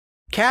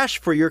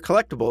Cash for your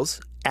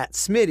collectibles at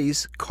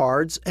Smitty's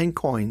Cards and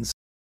Coins.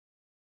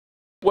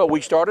 Well,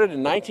 we started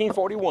in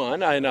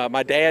 1941, and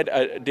my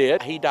dad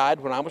did. He died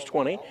when I was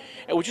 20.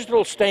 It was just a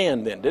little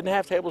stand then, didn't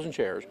have tables and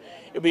chairs.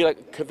 It'd be like,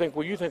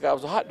 well, you think I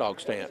was a hot dog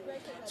stand.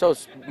 So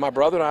my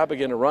brother and I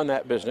began to run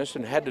that business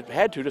and had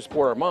to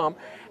support our mom,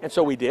 and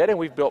so we did, and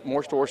we've built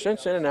more stores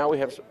since then, and now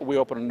we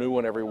open a new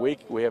one every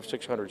week. We have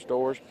 600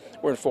 stores.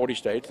 We're in 40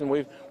 states, and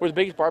we're the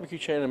biggest barbecue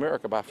chain in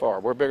America by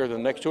far. We're bigger than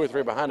the next 2 or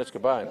 3 behind us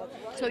combined.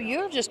 So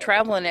you're just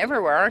traveling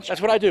everywhere, aren't you?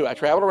 That's what I do. I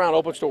travel around,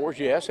 open stores,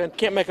 yes, and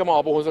can't make them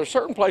all, but there's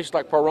certain places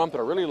like Pahrump that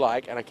I really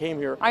like, and I came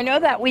here. I know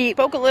that we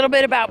spoke a little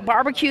bit about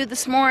barbecue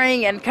this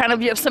morning and kind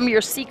of some of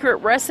your secret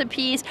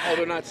recipes. Oh,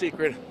 they're not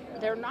secret.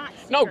 They're not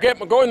secret. No,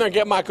 go in there and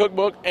get my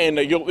cookbook, and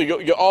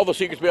you'll all the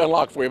secrets will be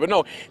unlocked for you. But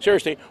no,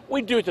 seriously,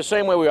 we do it the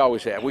same way we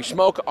always have. We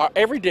smoke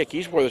every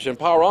Dickeys, whether it's in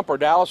Pahrump or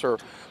Dallas or,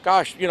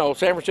 gosh, San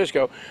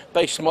Francisco.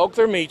 They smoke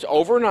their meats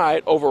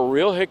overnight over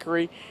real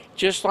hickory,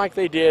 just like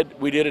we did in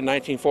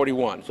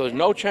 1941. So there's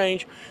no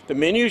change. The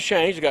menu's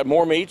changed. We've got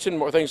more meats and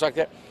more things like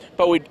that.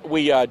 But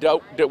we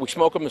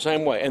smoke them the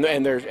same way.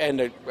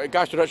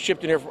 Gosh, they're not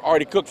shipped in here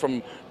already cooked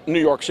from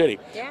New York City.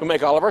 Yeah. We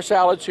make all of our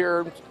salads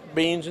here,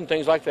 beans and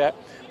things like that.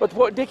 But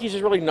what Dickeys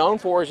is really known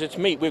for is its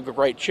meat. We have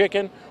great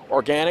chicken,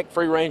 organic,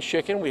 free-range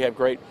chicken. We have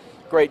great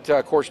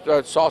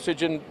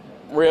sausage and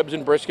ribs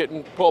and brisket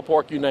and pulled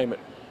pork, you name it.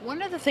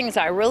 One of the things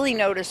I really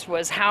noticed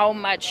was how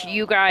much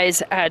you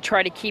guys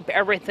try to keep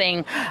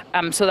everything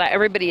so that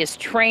everybody is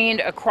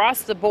trained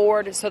across the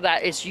board, so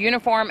that it's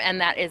uniform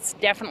and that it's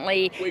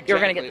definitely you're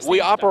going to get the same We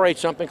stuff. operate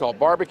something called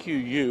Barbecue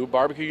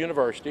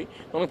University,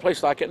 the only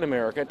place like it in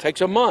America. It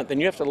takes a month, and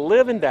you have to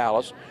live in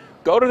Dallas,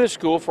 go to this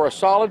school for a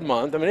solid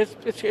month. I mean,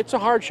 it's a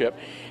hardship,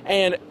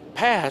 and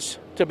pass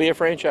to be a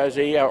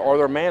franchisee or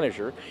their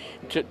manager.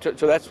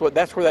 So that's where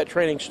that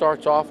training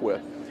starts off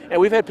with. And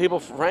we've had people,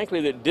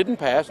 frankly, that didn't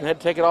pass and had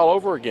to take it all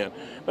over again.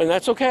 And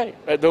that's okay.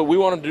 We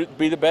want them to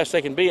be the best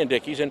they can be in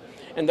Dickeys,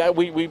 and that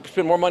we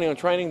spend more money on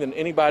training than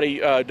anybody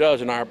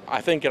does in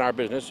our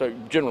business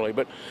generally.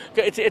 But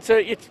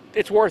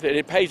it's worth it.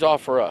 It pays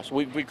off for us.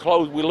 We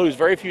lose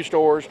very few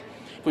stores.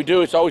 If we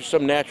do, it's always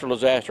some natural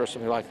disaster or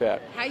something like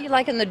that. How are you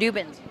liking the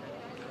Dubins?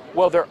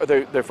 Well, they're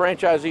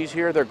franchisees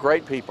here. They're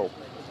great people.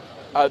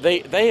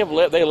 They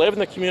live in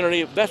the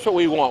community. That's what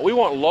we want. We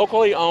want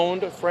locally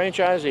owned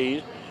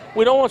franchisees.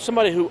 We don't want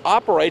somebody who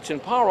operates in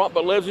Pahrump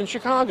but lives in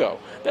Chicago.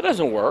 That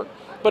doesn't work,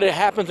 but it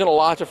happens in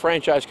lots of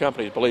franchise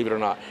companies, believe it or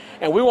not.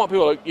 And we want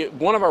people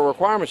one of our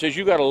requirements is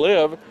you got to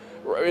live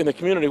in the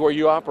community where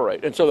you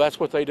operate. And so that's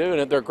what they do,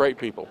 and they're great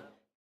people.